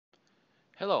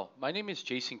Hello, my name is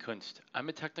Jason Kunst. I'm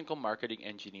a technical marketing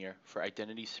engineer for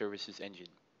Identity Services Engine.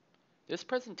 This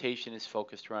presentation is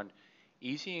focused around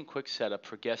easy and quick setup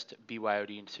for guest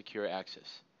BYOD and secure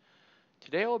access.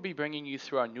 Today I will be bringing you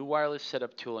through our new wireless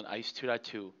setup tool in ISE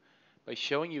 2.2 by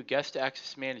showing you guest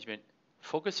access management,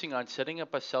 focusing on setting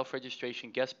up a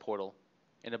self-registration guest portal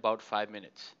in about 5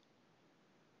 minutes.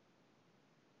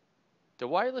 The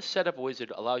wireless setup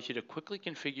wizard allows you to quickly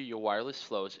configure your wireless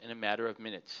flows in a matter of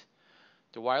minutes.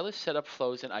 The wireless setup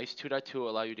flows in ISE 2.2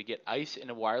 allow you to get ISE and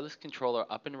a wireless controller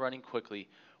up and running quickly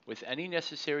with any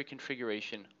necessary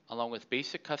configuration, along with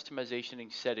basic customization and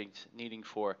settings needing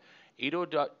for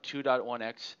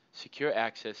 802.1x, secure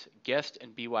access, guest,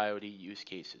 and BYOD use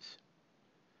cases.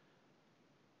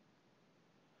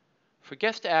 For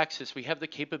guest access, we have the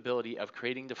capability of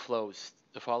creating the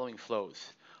following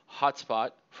flows. Hotspot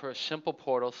for a simple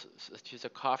portal such as a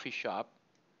coffee shop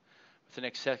with an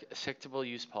acceptable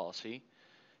use policy.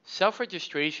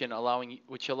 Self-registration,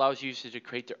 which allows users to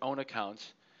create their own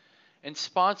accounts, and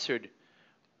sponsored,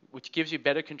 which gives you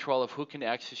better control of who can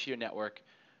access your network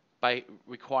by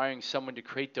requiring someone to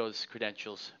create those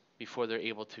credentials before they're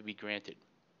able to be granted.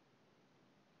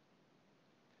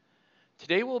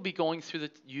 Today we'll be going through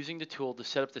using the tool to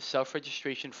set up the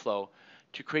self-registration flow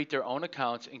to create their own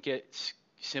accounts and get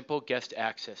simple guest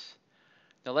access.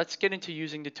 Now let's get into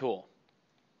using the tool.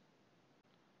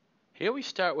 Here we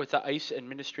start with the ISE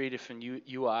administrative and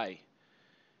UI.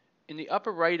 In the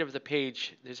upper right of the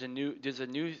page, there's a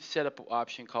new setup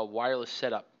option called Wireless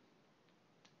Setup.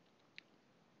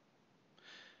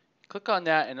 Click on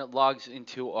that and it logs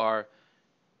into our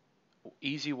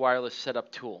Easy Wireless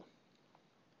Setup tool.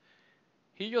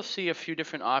 Here you'll see a few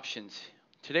different options.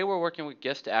 Today we're working with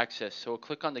guest access, so we'll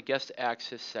click on the guest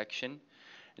access section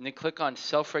and then click on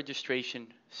self-registration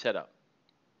setup.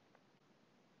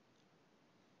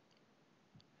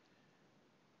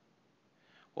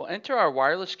 We'll enter our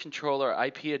wireless controller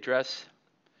IP address,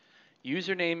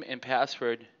 username, and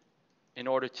password in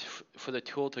order for the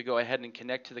tool to go ahead and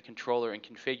connect to the controller and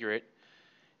configure it,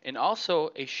 and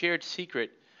also a shared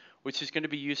secret, which is going to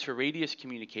be used for radius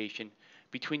communication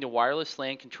between the wireless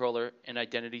LAN controller and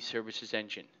Identity Services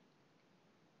Engine.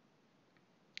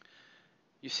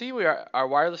 You see our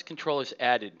wireless controller is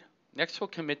added. Next we'll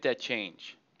commit that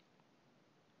change.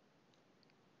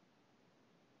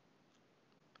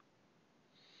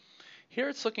 Here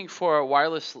it's looking for a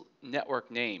wireless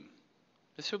network name.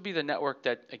 This would be the network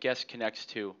that a guest connects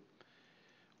to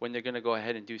when they're going to go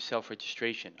ahead and do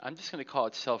self-registration. I'm just going to call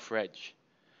it Self-Reg.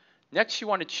 Next, you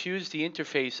want to choose the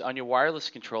interface on your wireless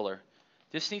controller.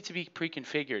 This needs to be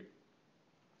pre-configured.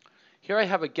 Here I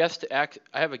have a guest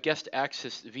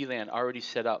access VLAN already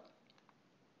set up.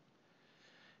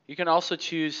 You can also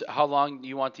choose how long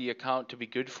you want the account to be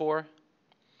good for,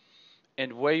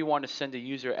 and where you want to send a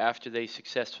user after they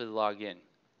successfully log in.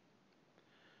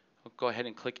 I'll go ahead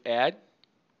and click Add.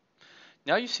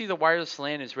 Now you see the wireless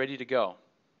LAN is ready to go.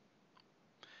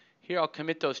 Here I'll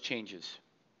commit those changes.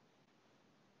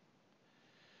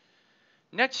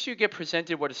 Next you get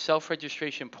presented with a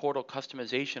self-registration portal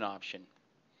customization option.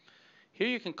 Here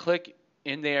you can click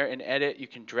in there and edit. You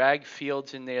can drag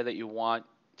fields in there that you want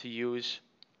to use.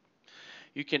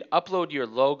 You can upload your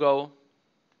logo,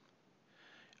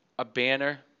 a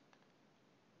banner,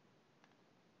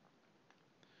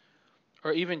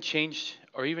 or even change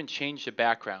the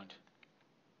background.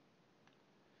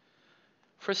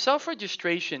 For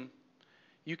self-registration,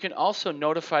 you can also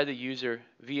notify the user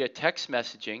via text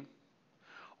messaging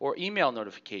or email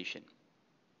notification.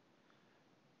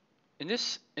 In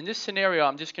this scenario,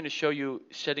 I'm just going to show you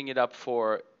setting it up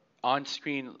for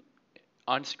on-screen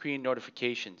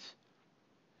notifications.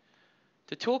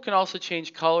 The tool can also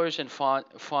change colors and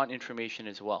font information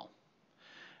as well.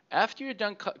 After you're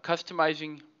done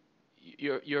customizing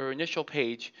your initial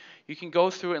page, you can go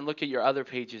through and look at your other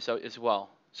pages as well,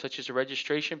 such as a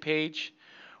registration page,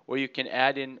 where you can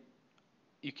add in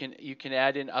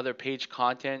other page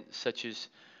content, such as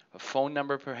a phone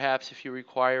number perhaps if you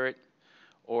require it,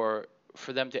 or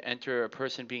for them to enter a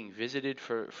person being visited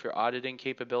for auditing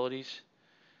capabilities.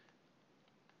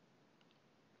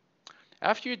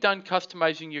 After you're done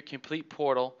customizing your complete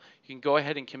portal, you can go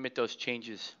ahead and commit those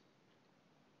changes.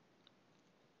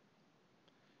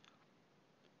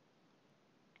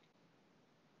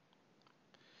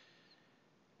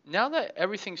 Now that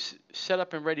everything's set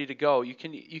up and ready to go, you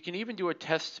can even do a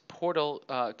test portal.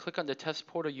 Click on the test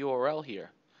portal URL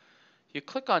here. You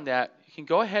click on that, you can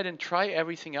go ahead and try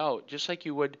everything out just like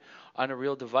you would on a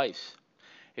real device.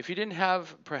 If you didn't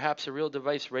have perhaps a real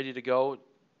device ready to go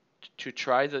to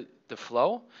try the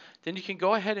flow, then you can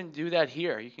go ahead and do that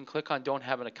here. You can click on Don't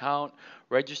Have an Account,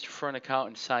 register for an account,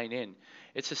 and sign in.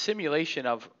 It's a simulation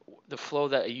of the flow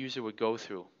that a user would go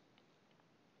through.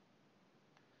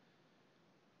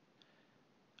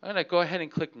 I'm going to go ahead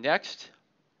and click Next.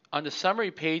 On the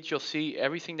summary page, you'll see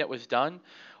everything that was done.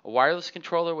 A wireless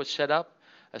controller was set up,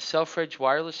 a Self-Reg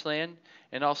wireless LAN,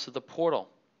 and also the portal.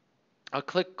 I'll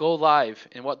click Go Live,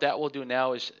 and what that will do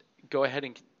now is go ahead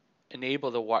and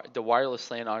enable the wireless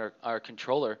LAN on our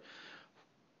controller.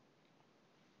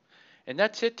 And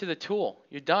that's it to the tool.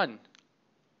 You're done.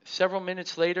 Several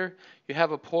minutes later, you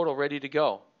have a portal ready to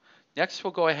go. Next,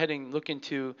 we'll go ahead and look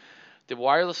into the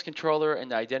wireless controller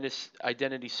and the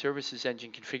identity services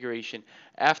engine configuration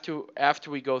after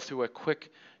we go through a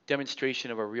quick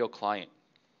demonstration of a real client.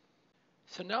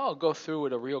 So now I'll go through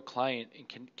with a real client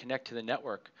and connect to the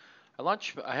network.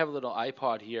 I have a little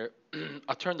iPod here.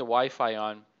 I'll turn the Wi-Fi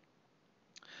on,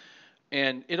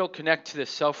 and it'll connect to the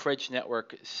Self-Reg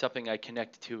network, something I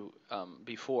connected to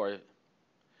before.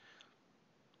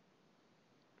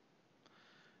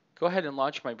 Go ahead and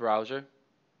launch my browser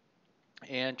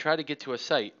and try to get to a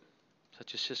site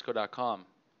such as cisco.com.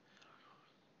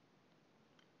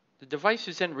 The device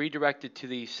is then redirected to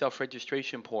the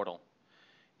self-registration portal.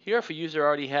 Here, if a user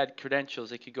already had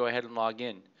credentials, they could go ahead and log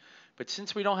in. But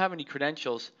since we don't have any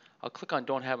credentials, I'll click on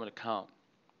Don't Have an Account.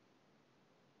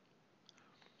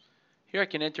 Here I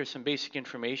can enter some basic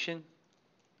information.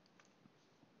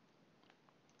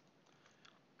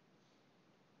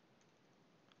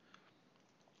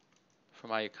 For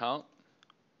my account.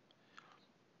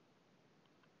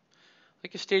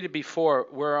 Like I stated before,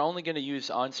 we're only going to use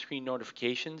on-screen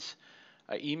notifications.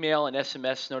 Email and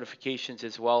SMS notifications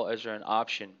as well as are an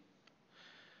option.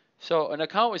 So an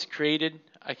account was created.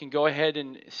 I can go ahead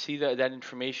and see that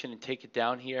information and take it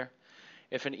down here.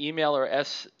 If an email or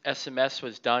SMS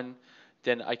was done,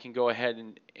 then I can go ahead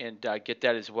and get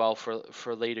that as well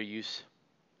for later use.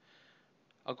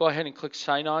 I'll go ahead and click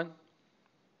Sign On.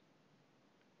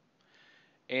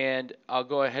 And I'll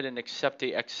go ahead and accept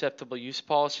the acceptable use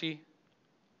policy.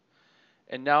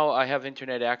 And now I have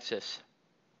internet access.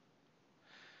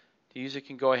 The user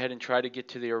can go ahead and try to get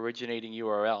to the originating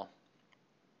URL.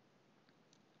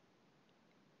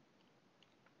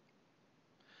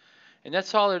 And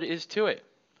that's all there is to it.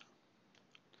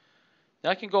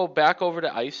 Now I can go back over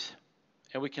to ISE,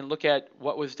 and we can look at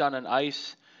what was done on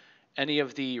ISE, any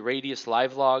of the Radius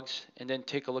live logs, and then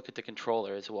take a look at the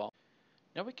controller as well.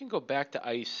 Now we can go back to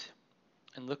ISE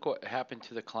and look what happened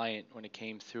to the client when it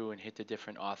came through and hit the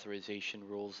different authorization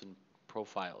rules and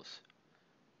profiles.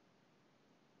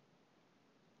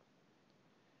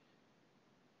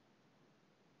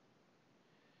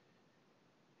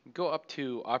 Go up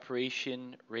to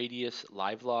Operation Radius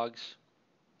Live Logs.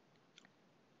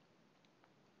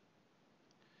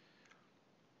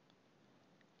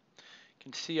 You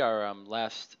can see our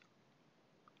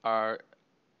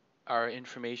our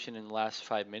information in the last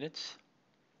 5 minutes.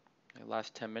 The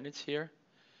last 10 minutes here.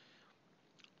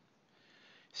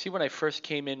 See, when I first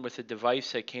came in with the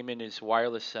device, I came in as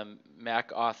wireless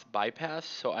MAC auth bypass,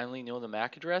 so I only know the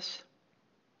MAC address.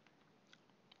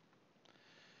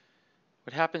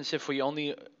 What happens if we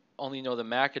only know the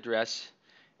MAC address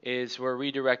is we're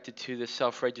redirected to the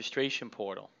self-registration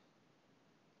portal.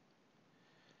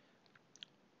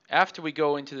 After we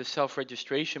go into the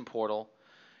self-registration portal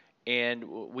and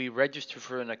we register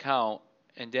for an account,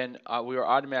 and then we were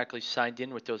automatically signed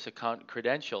in with those account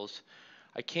credentials,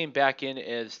 I came back in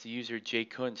as the user Jay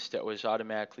Kuntz that was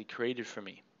automatically created for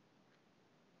me.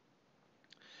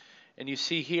 And you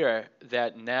see here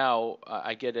that now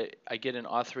I get an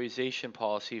authorization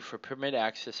policy for permit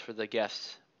access for the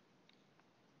guests.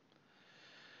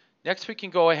 Next, we can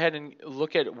go ahead and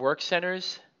look at work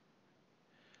centers,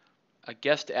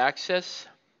 guest access,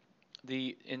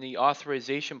 in the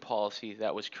authorization policy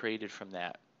that was created from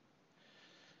that.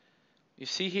 You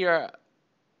see here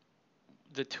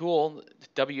the tool, the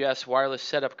WS Wireless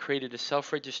Setup, created a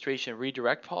self-registration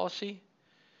redirect policy.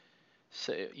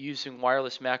 So using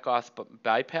wireless MAC auth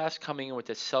bypass, coming in with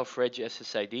a Self-Reg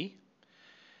SSID.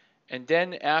 And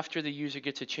then after the user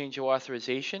gets a change of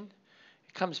authorization,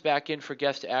 it comes back in for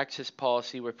guest access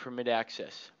policy with permit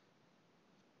access,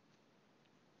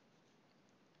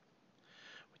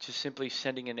 which is simply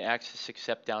sending an access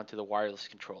accept down to the wireless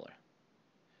controller.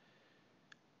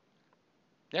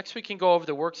 Next, we can go over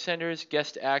the work centers,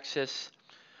 guest access,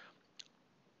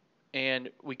 and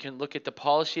we can look at the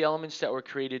policy elements that were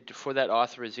created for that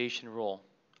authorization rule.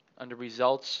 Under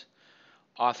results,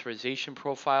 authorization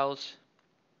profiles,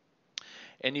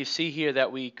 and you see here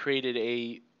that we created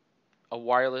a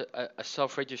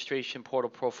self-registration portal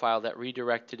profile that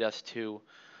redirected us to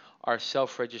our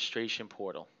self-registration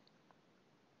portal.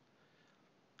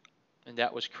 And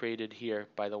that was created here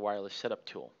by the wireless setup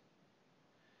tool.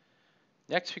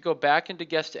 Next, we go back into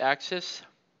guest access,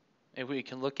 and we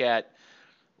can look at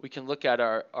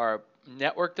our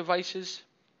network devices.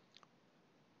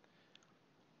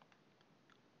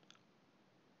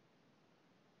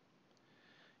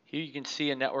 Here you can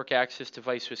see a network access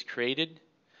device was created.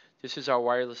 This is our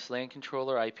wireless LAN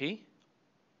controller IP.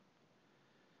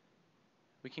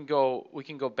 We can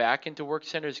go back into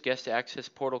WorkCenter's guest access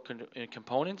portal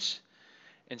components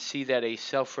and see that a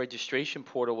self-registration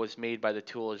portal was made by the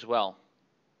tool as well.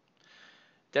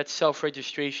 That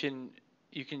self-registration,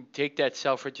 you can take that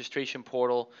self-registration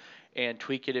portal and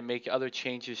tweak it and make other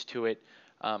changes to it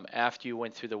after you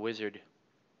went through the wizard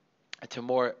to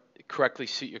more correctly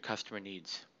suit your customer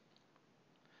needs.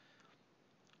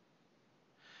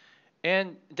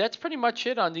 And that's pretty much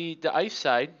it on the ISE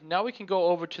side. Now we can go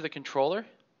over to the controller.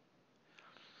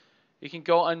 You can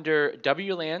go under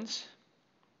WLANs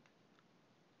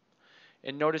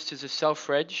and notice there's a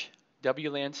Self-Reg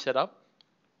WLAN setup.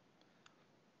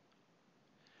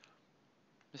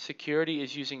 The security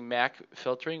is using MAC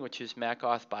filtering, which is MAC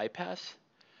auth bypass.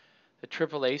 The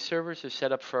AAA servers are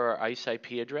set up for our ISE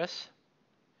IP address.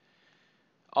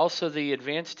 Also, the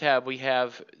advanced tab, we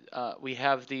have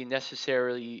the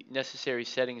necessary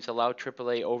settings: allow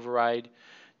AAA override,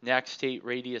 NAC state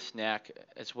radius NAC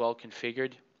as well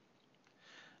configured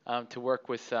to work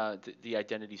with the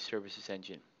identity services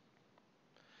engine.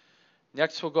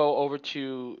 Next, we'll go over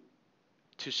to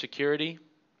security,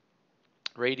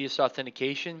 radius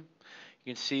authentication.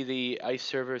 You can see the ISE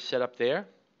server set up there,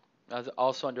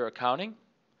 also under accounting.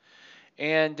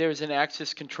 And there's an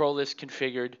access control list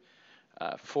configured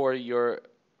for your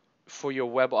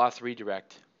web auth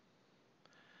redirect.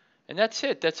 And that's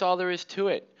it. That's all there is to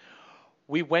it.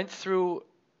 We went through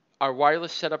our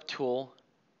wireless setup tool.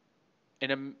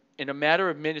 In a matter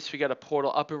of minutes, we got a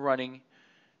portal up and running.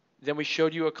 Then we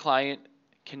showed you a client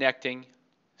connecting.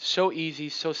 So easy,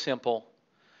 so simple.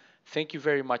 Thank you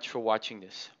very much for watching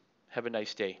this. Have a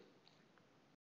nice day.